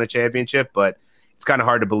focused on the championship. But it's kind of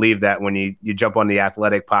hard to believe that when you jump on the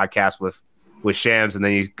Athletic podcast with Shams and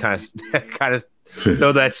then you kind of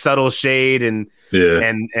throw that subtle shade and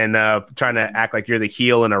trying to act like you're the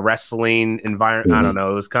heel in a wrestling environment. I don't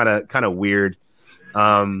know. It was kind of weird.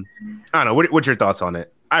 I don't know. What's your thoughts on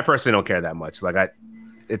it? I personally don't care that much. Like I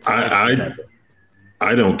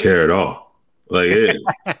don't care at all. Like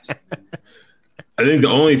I think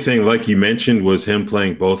the only thing, like you mentioned, was him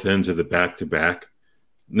playing both ends of the back-to-back.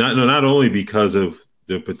 Not only because of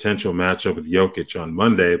the potential matchup with Jokic on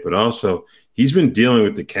Monday, but also he's been dealing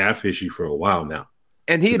with the calf issue for a while now.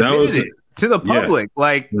 And he admitted it to the public. Yeah.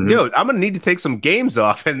 Like, yo, I'm going to need to take some games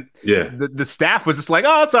off. And the staff was just like,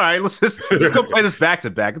 oh, it's all right. Let's go play this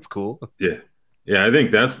back-to-back. It's cool. Yeah. Yeah, I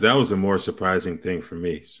think that was a more surprising thing for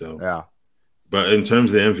me. So, yeah. But in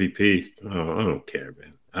terms of MVP, I don't care,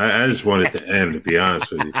 man. I just want it to end, to be honest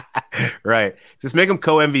with you. Right. Just make them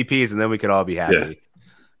co-MVPs, and then we could all be happy.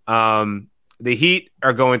 Yeah. The Heat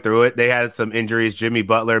are going through it. They had some injuries. Jimmy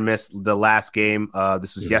Butler missed the last game.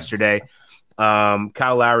 This was yesterday.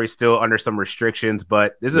 Kyle Lowry still under some restrictions,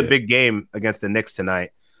 but this is a big game against the Knicks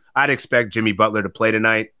tonight. I'd expect Jimmy Butler to play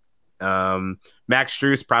tonight. Max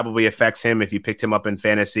Strus probably affects him if you picked him up in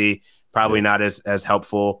fantasy. Probably not as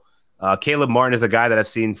helpful. Caleb Martin is a guy that I've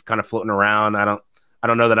seen kind of floating around. I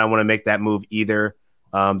don't know that I want to make that move either.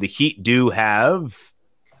 The Heat do have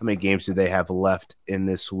 – how many games do they have left in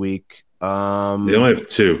this week? They only have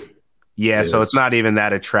 2. Yeah, so it's not even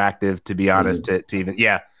that attractive, to be honest, to even –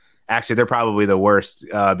 yeah. Actually, they're probably the worst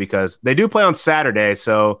because they do play on Saturday.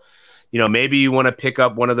 So, maybe you want to pick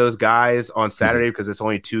up one of those guys on Saturday because it's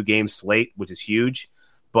only 2-game slate, which is huge.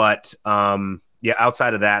 But,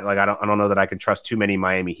 outside of that, like I don't know that I can trust too many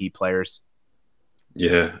Miami Heat players.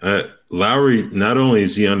 Yeah, Lowry, not only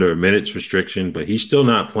is he under a minutes restriction, but he's still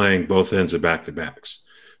not playing both ends of back-to-backs.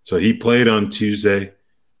 So he played on Tuesday.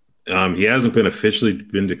 He hasn't been officially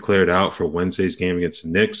declared out for Wednesday's game against the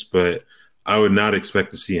Knicks, but I would not expect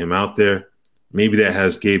to see him out there. Maybe that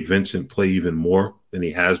has Gabe Vincent play even more than he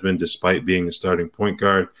has been, despite being the starting point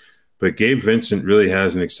guard. But Gabe Vincent really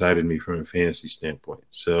hasn't excited me from a fantasy standpoint.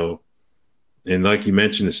 So, and like you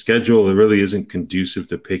mentioned, the schedule, it really isn't conducive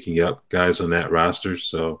to picking up guys on that roster.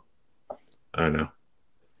 So, I don't know.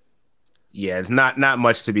 Yeah, it's not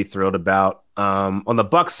much to be thrilled about. On the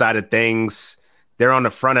Bucks side of things, they're on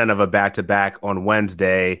the front end of a back-to-back on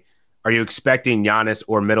Wednesday. Are you expecting Giannis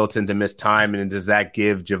or Middleton to miss time, and does that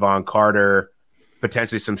give Javon Carter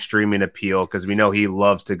potentially some streaming appeal? Because we know he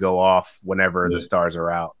loves to go off whenever the stars are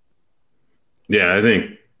out. Yeah, I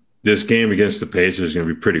think this game against the Pacers is going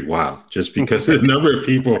to be pretty wild just because of the number of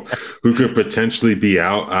people who could potentially be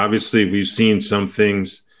out. Obviously, we've seen some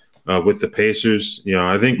things with the Pacers.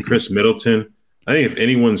 I think Khris Middleton, I think if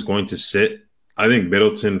anyone's going to sit, I think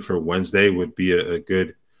Middleton for Wednesday would be a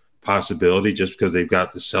good possibility just because they've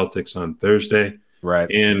got the Celtics on Thursday. Right.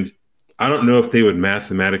 And I don't know if they would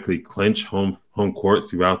mathematically clinch home court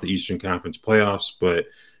throughout the Eastern Conference playoffs, but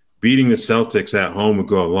beating the Celtics at home would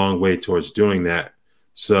go a long way towards doing that.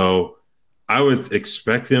 So I would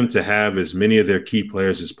expect them to have as many of their key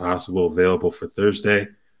players as possible available for Thursday.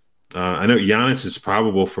 I know Giannis is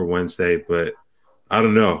probable for Wednesday, but I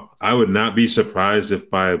don't know. I would not be surprised if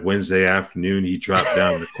by Wednesday afternoon he dropped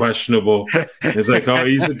down to questionable. It's like, oh,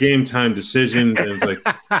 he's a game time decision. And it's like,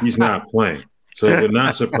 he's not playing. So it would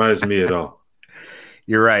not surprise me at all.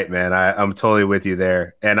 You're right, man. I'm totally with you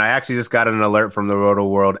there. And I actually just got an alert from the Roto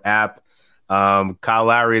World app. Kyle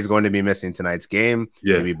Lowry is going to be missing tonight's game.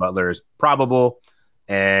 Yeah. Maybe Butler is probable.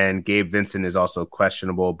 And Gabe Vincent is also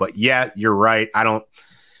questionable. But yeah, you're right.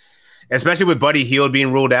 Especially with Buddy Hield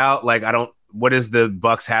being ruled out, what does the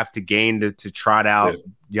Bucks have to gain to trot out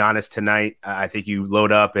Giannis tonight? I think you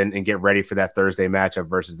load up and get ready for that Thursday matchup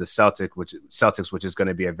versus the Celtics, which is going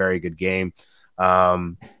to be a very good game.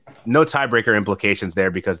 No tiebreaker implications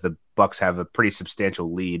there because the Bucks have a pretty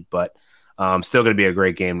substantial lead, but still going to be a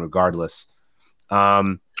great game regardless.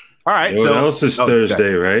 All right. What else is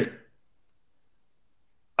Thursday, right?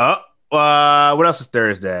 What else is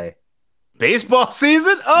Thursday? Baseball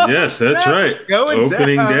season? Oh, yes, that's right.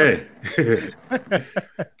 Opening day.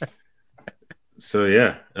 So,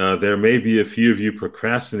 there may be a few of you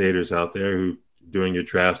procrastinators out there who are doing your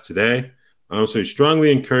drafts today. So we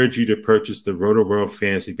strongly encourage you to purchase the Roto World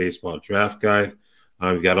Fantasy Baseball Draft Guide.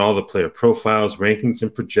 We've got all the player profiles, rankings,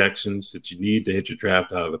 and projections that you need to hit your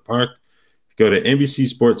draft out of the park. Go to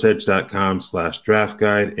NBCSportsEdge.com/draft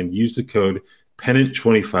guide and use the code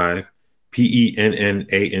PENNANT25, PENNANT, and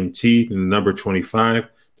the number 25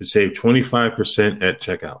 to save 25% at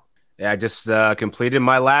checkout. Yeah, I just completed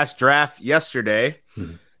my last draft yesterday.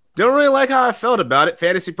 Don't really like how I felt about it.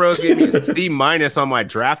 Fantasy Pros gave me a C- on my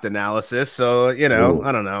draft analysis. So, I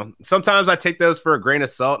don't know. Sometimes I take those for a grain of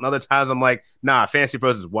salt, and other times I'm like, nah, Fantasy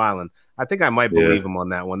Pros is wilding. I think I might believe him on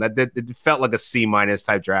that one. It felt like a C-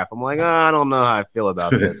 type draft. I'm like, I don't know how I feel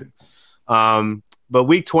about this. But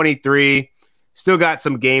week 23, still got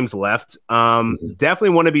some games left. Definitely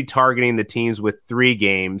want to be targeting the teams with 3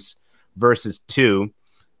 games versus 2.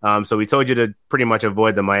 So we told you to pretty much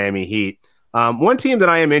avoid the Miami Heat. One team that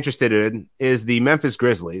I am interested in is the Memphis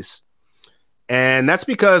Grizzlies. And that's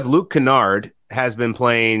because Luke Kennard has been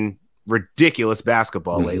playing ridiculous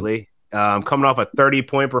basketball lately. Coming off a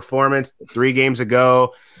 30-point performance 3 games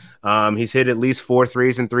ago. He's hit at least 4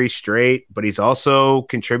 threes in 3 straight, but he's also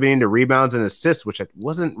contributing to rebounds and assists, which I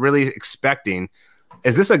wasn't really expecting.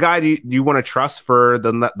 Is this a guy you want to trust for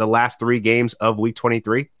the last 3 games of week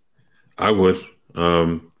 23? I would.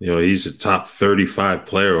 He's a top 35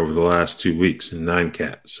 player over the last 2 weeks in 9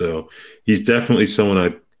 cat. So he's definitely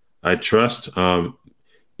someone I trust.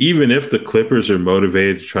 Even if the Clippers are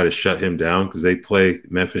motivated to try to shut him down because they play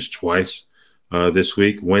Memphis twice this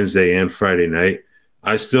week, Wednesday and Friday night,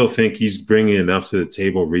 I still think he's bringing enough to the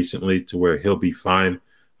table recently to where he'll be fine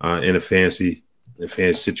in a fantasy the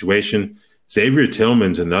fantasy situation. Xavier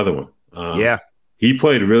Tillman's another one. Yeah. He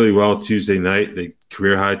played really well Tuesday night. The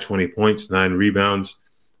career high 20 points, 9 rebounds.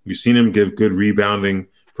 We've seen him give good rebounding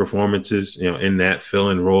performances, in that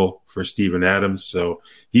fill-in role for Steven Adams. So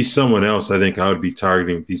he's someone else I think I would be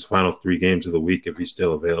targeting these final 3 games of the week if he's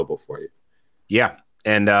still available for you. Yeah.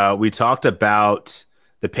 And we talked about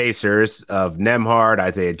the Pacers of Nembhard,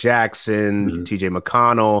 Isaiah Jackson, TJ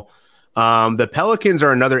McConnell. The Pelicans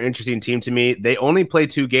are another interesting team to me. They only play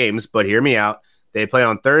 2 games, but hear me out. They play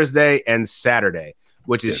on Thursday and Saturday,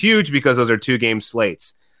 which is huge because those are 2-game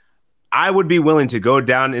slates. I would be willing to go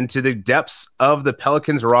down into the depths of the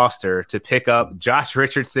Pelicans roster to pick up Josh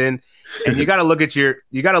Richardson. And you got to look at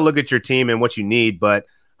your team and what you need. But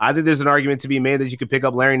I think there's an argument to be made that you could pick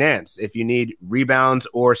up Larry Nance if you need rebounds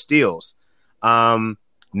or steals.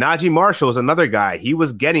 Najee Marshall is another guy. He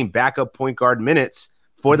was getting backup point guard minutes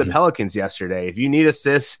for the Pelicans yesterday. If you need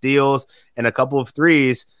assists, steals, and a couple of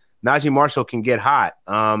threes, Najee Marshall can get hot.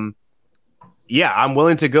 Yeah, I'm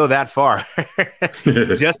willing to go that far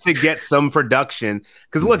just to get some production.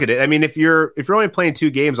 Because look at it. I mean, if you're only playing 2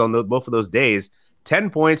 games on both of those days,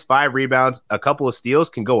 10 points, 5 rebounds, a couple of steals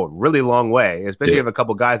can go a really long way, especially if you have a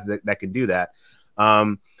couple guys that can do that.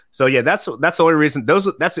 So yeah, that's the only reason.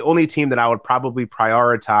 That's the only team that I would probably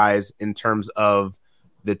prioritize in terms of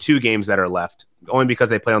the 2 games that are left, only because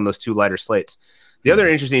they play on those 2 lighter slates. The other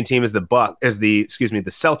interesting team is the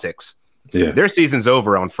Celtics. Yeah. Their season's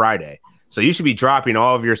over on Friday. So you should be dropping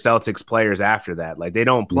all of your Celtics players after that. Like, they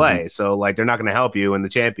don't play. So like, they're not going to help you in the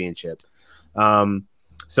championship.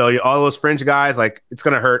 So all those fringe guys, like, it's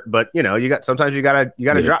going to hurt, but sometimes you got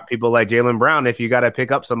to drop people like Jaylen Brown if you got to pick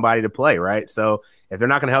up somebody to play. Right. So if they're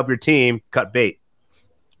not going to help your team, cut bait.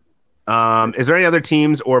 Is there any other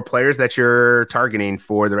teams or players that you're targeting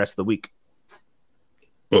for the rest of the week?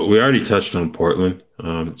 Well, we already touched on Portland.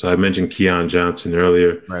 So I mentioned Keon Johnson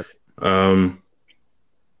earlier. Right.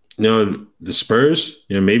 The Spurs,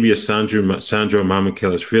 maybe a Sandro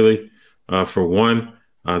Mamukelashvili for one.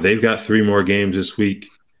 They've got 3 more games this week.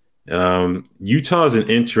 Utah is an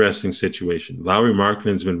interesting situation. Lowry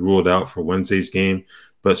Markkanen's been ruled out for Wednesday's game,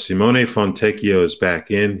 but Simone Fontecchio is back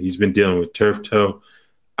in. He's been dealing with turf toe.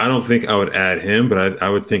 I don't think I would add him, but I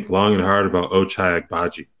would think long and hard about Ochai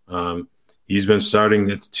Agbaji. He's been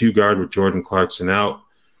starting at the 2 guard with Jordan Clarkson out.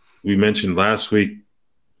 We mentioned last week,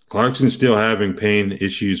 Clarkson's still having pain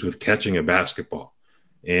issues with catching a basketball.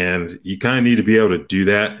 And you kind of need to be able to do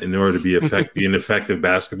that in order to be an effective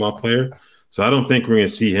basketball player. So I don't think we're going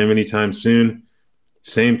to see him anytime soon.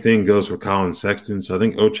 Same thing goes for Colin Sexton. So I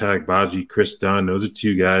think Ochai Agbaji, Chris Dunn, those are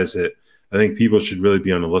 2 guys that I think people should really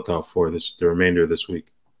be on the lookout for the remainder of this week.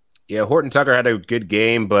 Yeah, Horton Tucker had a good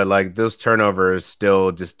game, but like, those turnovers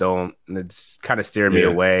still just don't. It's kind of steering me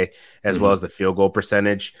away, as well as the field goal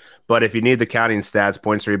percentage. But if you need the counting stats,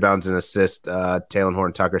 points, rebounds, and assists, Talen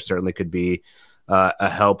Horton Tucker certainly could be a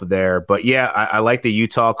help there. But yeah, I like the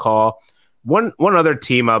Utah call. One other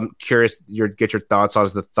team I'm curious get your thoughts on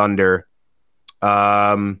is the Thunder.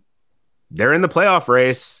 They're in the playoff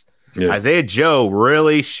race. Yeah. Isaiah Joe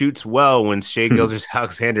really shoots well when Shai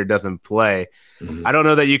Gilgeous-Alexander doesn't play. I don't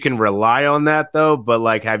know that you can rely on that though, but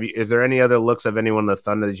like, is there any other looks of anyone in the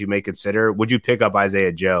Thunder that you may consider? Would you pick up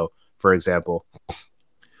Isaiah Joe, for example?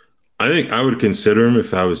 I think I would consider him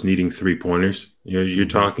if I was needing 3-pointers. You're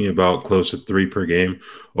talking about close to 3 per game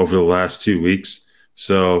over the last 2 weeks.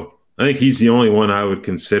 So I think he's the only one I would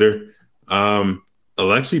consider.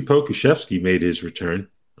 Alexei Pokusevski made his return.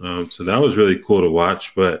 So that was really cool to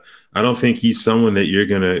watch, but I don't think he's someone that you're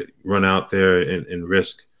going to run out there and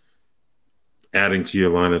risk adding to your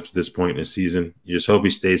lineup at this point in the season. You just hope he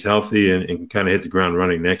stays healthy and can kind of hit the ground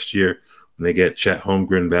running next year when they get Chet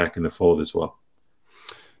Holmgren back in the fold as well.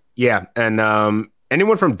 Yeah, and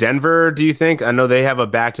anyone from Denver, do you think? I know they have a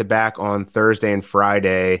back-to-back on Thursday and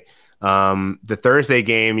Friday. The Thursday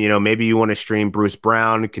game, maybe you want to stream Bruce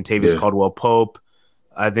Brown, Kentavious Caldwell-Pope.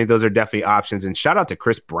 I think those are definitely options. And shout out to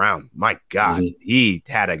Chris Brown. My God, he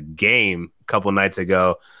had a game a couple nights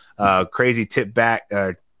ago. Crazy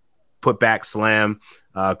put back slam,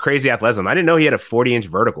 crazy athleticism. I didn't know he had a 40-inch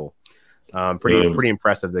vertical. Pretty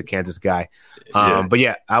impressive, the Kansas guy. But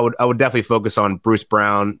yeah, I would definitely focus on Bruce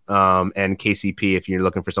Brown and KCP if you're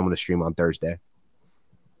looking for someone to stream on Thursday.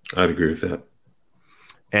 I'd agree with that.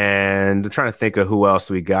 And I'm trying to think of who else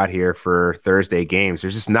we got here for Thursday games.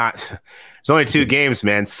 There's only 2 games,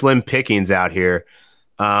 man. Slim pickings out here.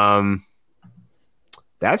 That's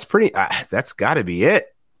got to be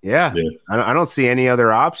it. Yeah. I don't see any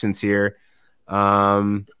other options here.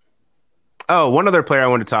 One other player I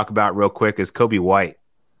want to talk about real quick is Kobe White.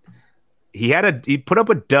 he put up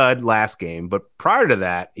a dud last game, but prior to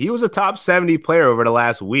that, he was a top 70 player over the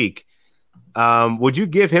last week. Would you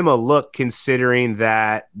give him a look, considering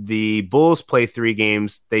that the Bulls play 3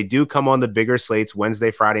 games? They do come on the bigger slates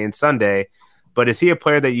Wednesday, Friday, and Sunday, but is he a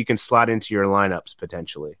player that you can slot into your lineups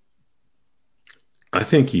potentially? I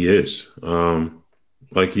think he is.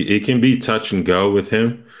 It can be touch and go with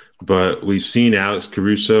him, but we've seen Alex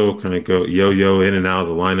Caruso kind of go yo-yo in and out of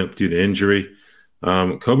the lineup due to injury.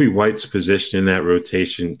 Kobe White's position in that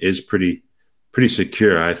rotation is pretty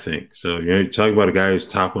secure, I think. So, you talk about a guy who's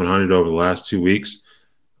top 100 over the last 2 weeks.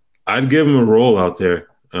 I'd give him a role out there,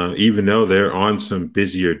 even though they're on some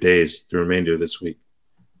busier days the remainder of this week.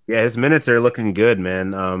 Yeah, his minutes are looking good,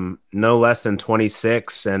 man. No less than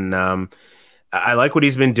 26. And I like what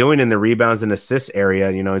he's been doing in the rebounds and assists area.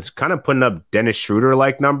 It's kind of putting up Dennis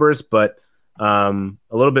Schroeder-like numbers, but a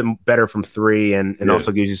little bit better from 3 and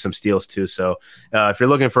also gives you some steals too. So if you're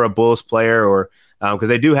looking for a Bulls player, or because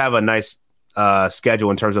they do have a nice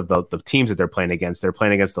schedule in terms of the teams that they're playing against. They're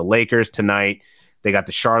playing against the Lakers tonight. They got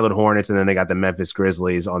the Charlotte Hornets, and then they got the Memphis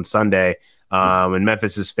Grizzlies on Sunday. And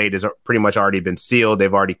Memphis's fate has pretty much already been sealed.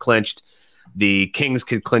 They've already clinched. The Kings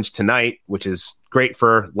could clinch tonight, which is great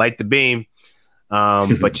for Light the Beam.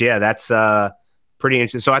 But yeah, that's pretty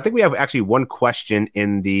interesting. So I think we have actually one question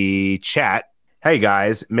in the chat. Hey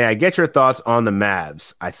guys, may I get your thoughts on the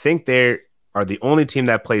Mavs? I think they are the only team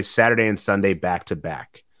that plays Saturday and Sunday back to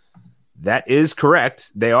back. That is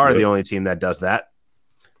correct. They are the only team that does that.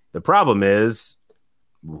 The problem is,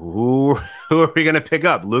 who are we going to pick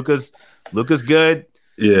up? Luka's good.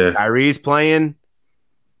 Yeah. Kyrie's playing.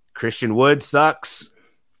 Christian Wood sucks.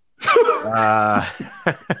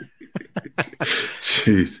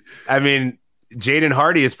 Jeez. I mean, Jaden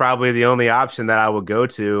Hardy is probably the only option that I would go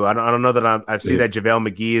to. I don't know that I've seen that JaVale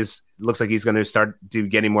McGee looks like he's going to start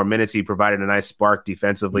getting more minutes. He provided a nice spark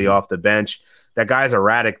defensively off the bench. That guy's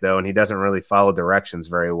erratic, though, and he doesn't really follow directions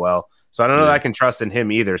very well. So I don't know that I can trust in him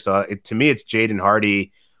either. So to me, it's Jaden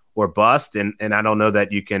Hardy or bust, and I don't know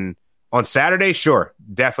that you can – on Saturday, sure,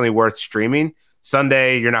 definitely worth streaming.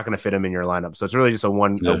 Sunday, you're not going to fit him in your lineup. So it's really just a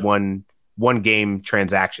one-game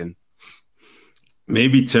transaction.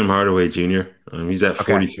 Maybe Tim Hardaway Jr. He's at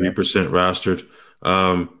 43% rostered.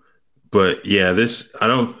 But yeah,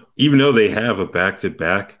 even though they have a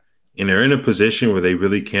back-to-back, and they're in a position where they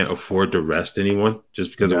really can't afford to rest anyone just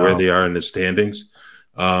because of where they are in the standings.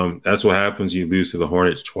 That's what happens. You lose to the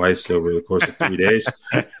Hornets twice over the course of 3 days.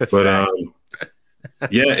 But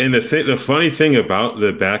yeah, and the funny thing about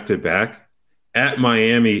the back-to-back, at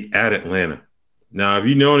Miami, at Atlanta. Now, if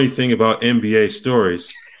you know anything about NBA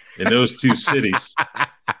stories in those two cities,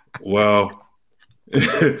 well,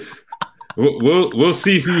 we'll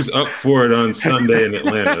see who's up for it on Sunday in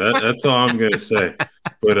Atlanta. That's all I'm going to say.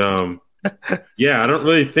 But yeah, I don't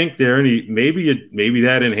really think there are any. Maybe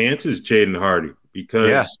that enhances Jaden Hardy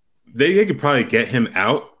because they could probably get him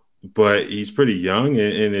out, but he's pretty young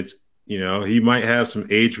and it's he might have some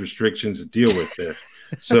age restrictions to deal with there.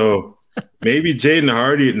 So maybe Jaden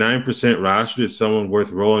Hardy at 9% rostered is someone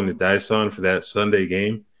worth rolling the dice on for that Sunday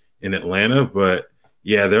game in Atlanta. But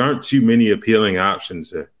yeah, there aren't too many appealing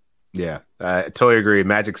options there. Yeah, I totally agree.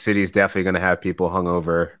 Magic City is definitely going to have people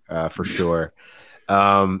hungover for sure.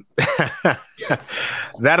 That'll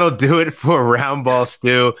do it for Round Ball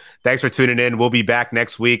Stew. Thanks for tuning in. We'll be back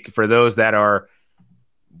next week. For those that are,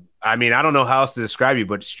 I don't know how else to describe you,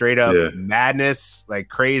 but straight up madness, like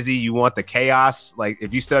crazy. You want the chaos. Like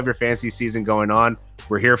if you still have your fantasy season going on,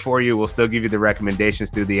 we're here for you. We'll still give you the recommendations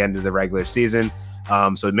through the end of the regular season.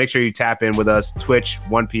 So make sure you tap in with us, Twitch,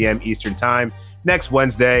 1 p.m. Eastern time next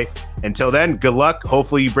Wednesday. Until then, good luck.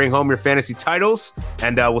 Hopefully you bring home your fantasy titles,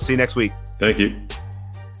 and we'll see you next week. Thank you.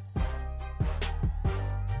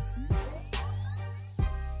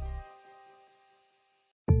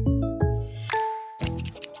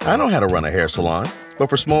 I know how to run a hair salon, but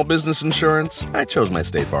for small business insurance, I chose my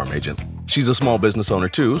State Farm agent. She's a small business owner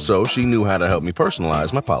too, so she knew how to help me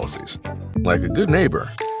personalize my policies. Like a good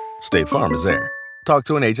neighbor, State Farm is there. Talk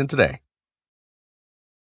to an agent today.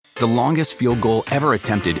 The longest field goal ever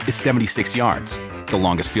attempted is 76 yards. The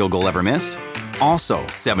longest field goal ever missed? Also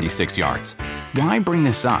 76 yards. Why bring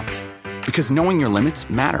this up? Because knowing your limits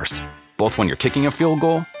matters, both when you're kicking a field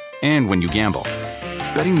goal and when you gamble.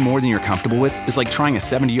 Betting more than you're comfortable with is like trying a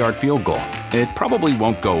 70-yard field goal. It probably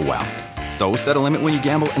won't go well. So set a limit when you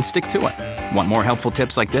gamble and stick to it. Want more helpful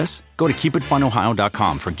tips like this? Go to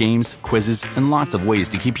keepitfunohio.com for games, quizzes, and lots of ways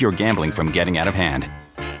to keep your gambling from getting out of hand.